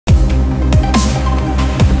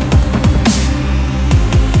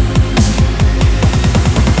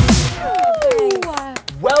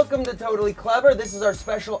Totally Clever. This is our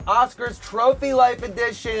special Oscars Trophy Life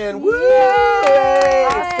Edition. Woo!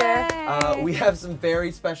 Oscar. We have some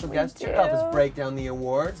very special guests here to help us break down the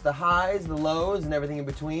awards, the highs, the lows, and everything in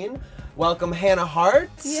between. Welcome Hannah Hart,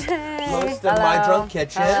 host of My Drunk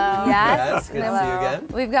Kitchen. Hello. Yes, good to see you again.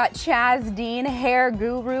 We've got Chaz Dean, hair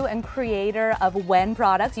guru and creator of When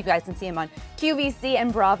products. You guys can see him on QVC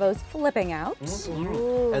and Bravo's Flipping Out.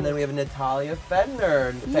 And then we have Natalia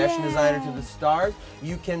Fedner, fashion designer to the stars.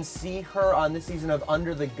 You can see her on this season of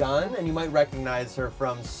Under the Gun, and you might recognize her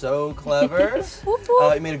from So Clever.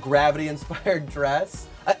 You made a gravity-inspired dress.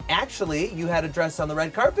 Actually, you had a dress on the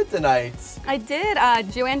red carpet tonight. I did.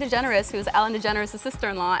 Joanne DeGeneres, who's Ellen DeGeneres'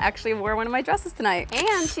 sister-in-law, actually wore one of my dresses tonight.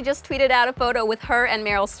 And she just tweeted out a photo with her and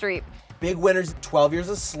Meryl Streep. Big winners, 12 Years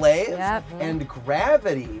a Slave and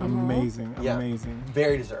Gravity. Amazing, amazing.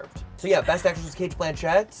 Very deserved. So yeah, Best Actress was Cate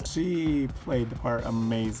Blanchett. She played the part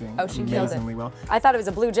amazing. Oh, she killed it. Amazingly well. I thought it was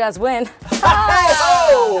a Blue Jazz win.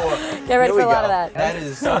 Oh! Get ready for a lot of that. That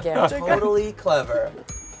is totally clever.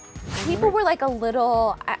 People were like a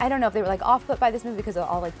little, I don't know if they were like off-put by this movie because of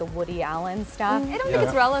all like the Woody Allen stuff. I don't think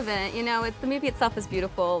it's relevant. You know, the movie itself is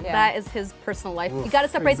beautiful. Yeah. That is his personal life. You got to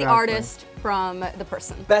separate the artist from the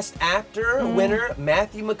person. Best Actor winner,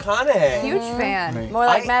 Matthew McConaughey. Huge fan. More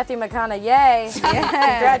like Matthew McConaughey. Yay.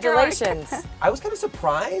 Congratulations. I was kind of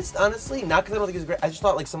surprised, honestly. Not because I don't think he's great. I just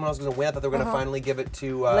thought like someone else was going to win. I thought they were going to finally give it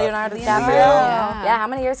to Leonardo DiCaprio. Yeah. How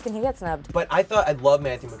many years can he get snubbed? But I thought I'd love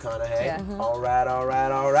Matthew McConaughey. Yeah. All right, all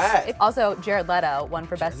right, all right. Also, Jared Leto won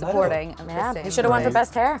for Best Supporting. Yeah, he should have won for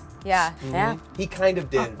Best Hair. Yeah. Yeah. He kind of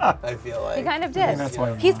did, I feel like. He kind of I did. think that's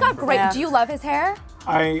why He's got great, do you love his hair?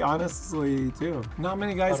 I honestly do. Not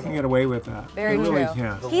many guys can get away with that. Very they really true.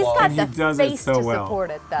 can't. He's got And the he does face it so to well. support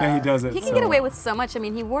it, though. Yeah, he does it He so can get away well. with so much. I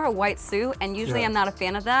mean, he wore a white suit, and usually I'm not a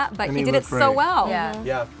fan of that, but And he he did it looked so great. well. Yeah.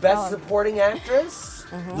 Yeah. Best Supporting Actress,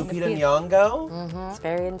 Lupita Nyong'o. It's a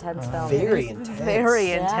very intense film. Very intense.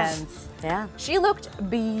 Very intense. Yeah. She looked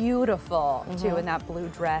beautiful, too, in that blue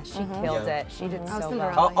dress. She killed it. She did so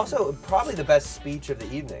well. Also, probably the best speech of the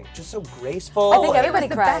evening. Just so graceful. I think everybody It was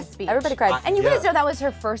the cried. best speech. Everybody cried. And you guys know that was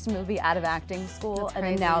her first movie out of acting school, and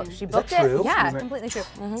then now she booked that true? it. Yeah, Is it- completely true.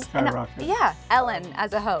 Skyrocket. Yeah, Ellen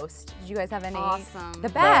as a host. Did you guys have any? Awesome. The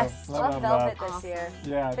best. Love Velvet this year.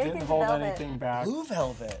 Yeah, Big didn't things hold Velvet. anything back. Blue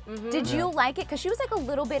Velvet. Did you like it? Because she was like a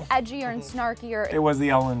little bit edgier and snarkier. It was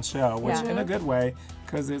the Ellen show, which Yeah. in a good way,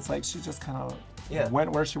 because it's like she just kind of Yeah.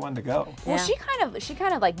 went where she wanted to go. Well, she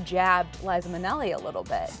kind of like jabbed Liza Minnelli a little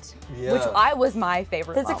bit, Yeah. which was my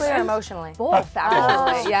favorite. Physically or moment. emotionally? Both,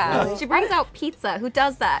 actually. Yeah. She brings out pizza. Who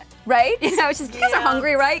does that? Right? You know, she's, you guys are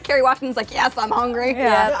hungry, right? Kerry Washington's like, yes, I'm hungry.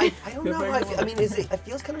 Yeah. I don't know how I feel. I mean, it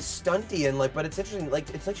feels kind of stunty and like, but it's interesting. Like,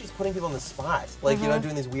 it's like she's putting people on the spot. Like, you know,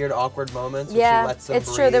 doing these weird, awkward moments. Where she lets them it's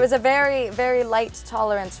true. breathe. There was a very, very light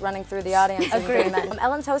tolerance running through the audience. Agreed.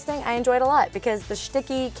 Ellen's hosting, I enjoyed a lot because the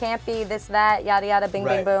shticky, campy, this, that, yada, yada, bing,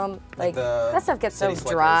 bing, boom. Like, the that stuff gets so City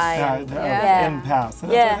Slickers. dry. Yeah, in past.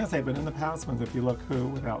 And that's what Yeah. I say, but in the past ones, if you look who,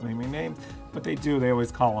 without naming names, but they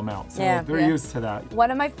always call them out. So Yeah. they're used to that.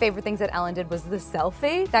 One of my favorite things that Ellen did was the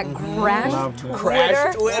selfie that Loved crashed it.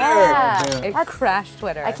 Crash Twitter. Yeah. It crashed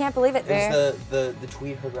Twitter. I can't believe it. It's the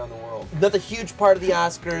tweet heard around the world. Another huge part of the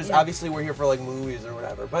Oscars. Obviously, we're here for like movies or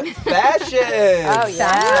whatever, but fashion. Oh,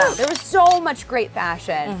 yeah. There was so much great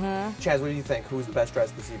fashion. Chaz, what do you think? Who was the best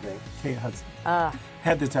dressed this evening? Kate Hudson.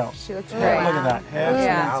 Head to toe. She looked Look great. at that. Head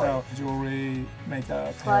Yeah. to toe. Jewelry,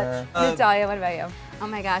 makeup, hair. Natalia, what about you? Oh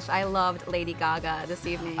my gosh, I loved Lady Gaga this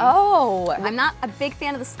evening. Oh. I'm not a big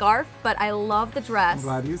fan of the scarf, but I love the dress. I'm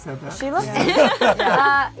glad you said that. She looks,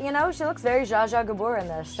 you know, she looks very Zsa Zsa Gabor in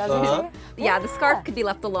this, doesn't she? Yeah, the scarf could be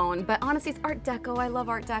left alone, but honestly, it's Art Deco. I love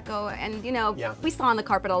Art Deco, and you know, we saw on the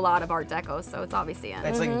carpet a lot of Art Deco, so it's obviously in.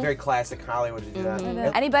 It's like very classic Hollywood to do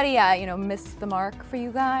that. Anybody, you know, missed the mark for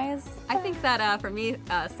you guys? I think that for me,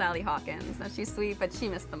 Sally Hawkins. She's sweet, but she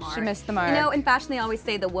missed the mark. She missed the mark. You know, in fashion, they always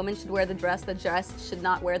say the woman should wear the dress should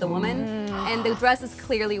not wear the woman. And the dress is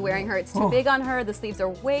clearly wearing her. It's too big on her. The sleeves are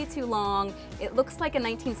way too long. It looks like a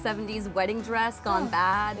 1970s wedding dress gone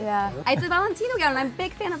bad. Yeah. It's a Valentino gown, and I'm a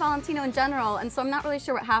big fan of Valentino in general, and so I'm not really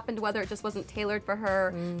sure what happened, whether it just wasn't tailored for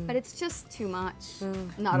her, but it's just too much.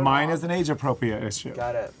 Not at Mine all. is an age-appropriate issue.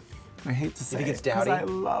 Got it. I hate to say think it it's because dowdy? I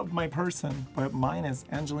love my person, but mine is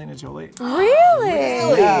Angelina Jolie. Really?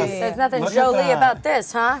 Yes. There's nothing Look at Jolie that. about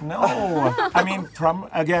this, huh? No, I mean,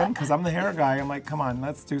 because I'm the hair guy, I'm like, come on,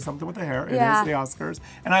 let's do something with the hair. It Yeah. is the Oscars,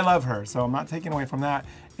 and I love her, so I'm not taking away from that.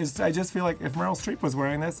 I just feel like if Meryl Streep was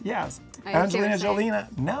wearing this, yes. I see what Angelina you're saying. Jolie,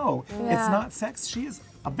 no. It's not sex. She is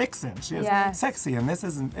a vixen. She is Yes. sexy, and this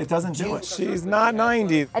isn't. It doesn't do it. She's not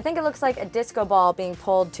 90. I think it looks like a disco ball being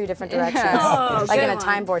pulled 2 different directions, Oh, like good in a one.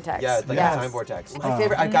 time vortex. Yeah, like Yes. a time vortex. My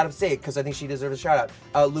favorite, I gotta say, because I think she deserves a shout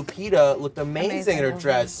out. Lupita looked amazing in her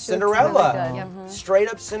dress. Cinderella. really good. Yep. Straight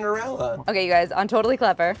up Cinderella. Okay, you guys, on Totally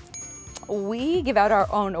Clever, we give out our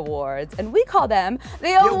own awards, and we call them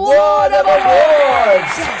the Award Award of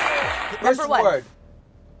Awards! First Number 1. award,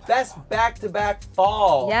 Best Back-to-Back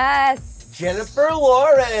Fall. Yes. Jennifer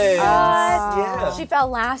Lawrence. Yeah. She fell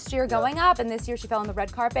last year going up, and this year she fell on the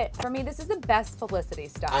red carpet. For me, this is the best publicity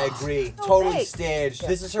stuff. I agree. Totally thanks. staged.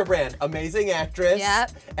 This is her brand. Amazing actress.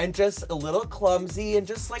 Yep. And just a little clumsy and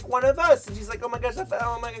just like one of us. And she's like, oh my gosh, I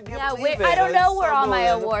fell. Oh my God, I can't believe it. I don't know It's where all my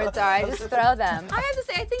unbelievable. awards are. I just throw them. I have to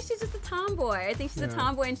say, I think she's just a tomboy. I think she's a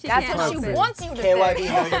tomboy and she That's can't what she help it. wants you to KYB, think.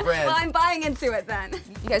 know your brand. Well, I'm buying into it then.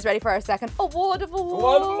 You guys ready for our second award of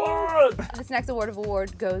awards? This next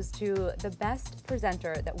award goes to the best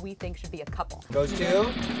presenter that we think should be a couple. Goes to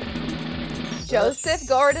Joseph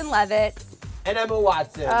Gordon-Levitt. and Emma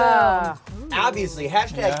Watson. Obviously,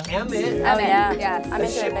 hashtag Emmett. Oh yeah, Yes. I'm I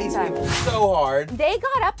into ship it big these time. people so hard. They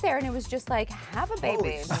got up there and it was just like, have a baby.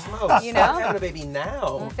 Holy smokes. You know? Stop having a baby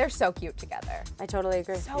now. They're so cute together. I totally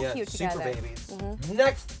agree. So Yeah, cute super together. babies.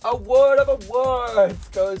 Next award of awards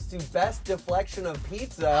goes to Best Deflection of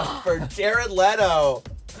Pizza for Jared Leto.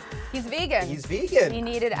 He's vegan. He's vegan. He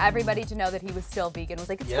needed everybody to know that he was still vegan. It was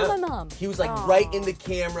like, it's for my mom. He was like right in the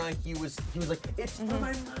camera. He was like, it's for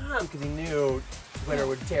my mom, because he knew Twitter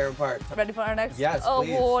would tear him apart. Ready for our next Yes,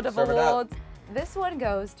 please. award of Serve it up. awards? This one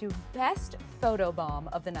goes to Best Photobomb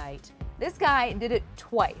of the Night. This guy did it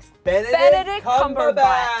twice. Benedict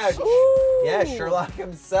Cumberbatch. Ooh. Yeah, Sherlock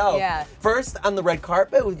himself. Yeah. First on the red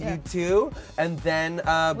carpet with you two, and then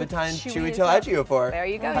behind Chewy Till Ejiofor. There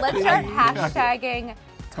you go. Let's start hashtagging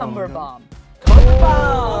Cumberbomb. Cumberbomb.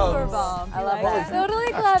 Cumberbomb. I love You like that. Totally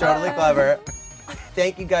clever. Totally clever.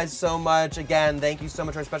 Thank you guys so much. Again, thank you so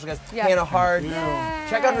much to our special guest, Yes. Hannah Hart.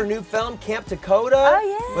 Check out her new film, Camp Dakota, Oh,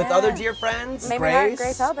 yeah. with other dear friends, Made my heart Grace.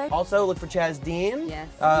 Grace Helbig. Also, look for Chaz Dean Yes.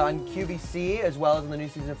 on QVC, as well as in the new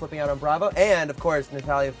season of Flipping Out on Bravo. And, of course,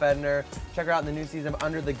 Natalia Fedner. Check her out in the new season of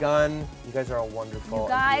Under the Gun. You guys are all wonderful. You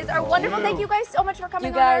guys are beautiful. wonderful. Thank you guys so much for coming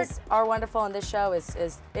You guys are wonderful, and this show is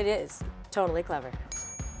totally clever.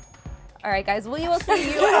 All right, guys. We will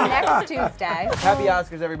see you next Tuesday. Happy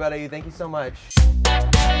Oscars, everybody. Thank you so much.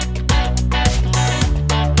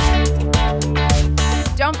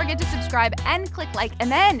 Don't forget to subscribe and click like.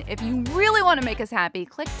 And then, if you really want to make us happy,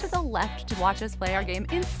 click to the left to watch us play our game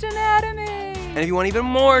Instanatomy. And if you want even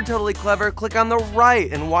more Totally Clever, click on the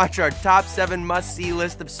right and watch our top 7 must-see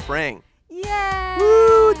list of spring. Yay!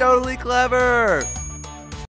 Woo! Totally Clever!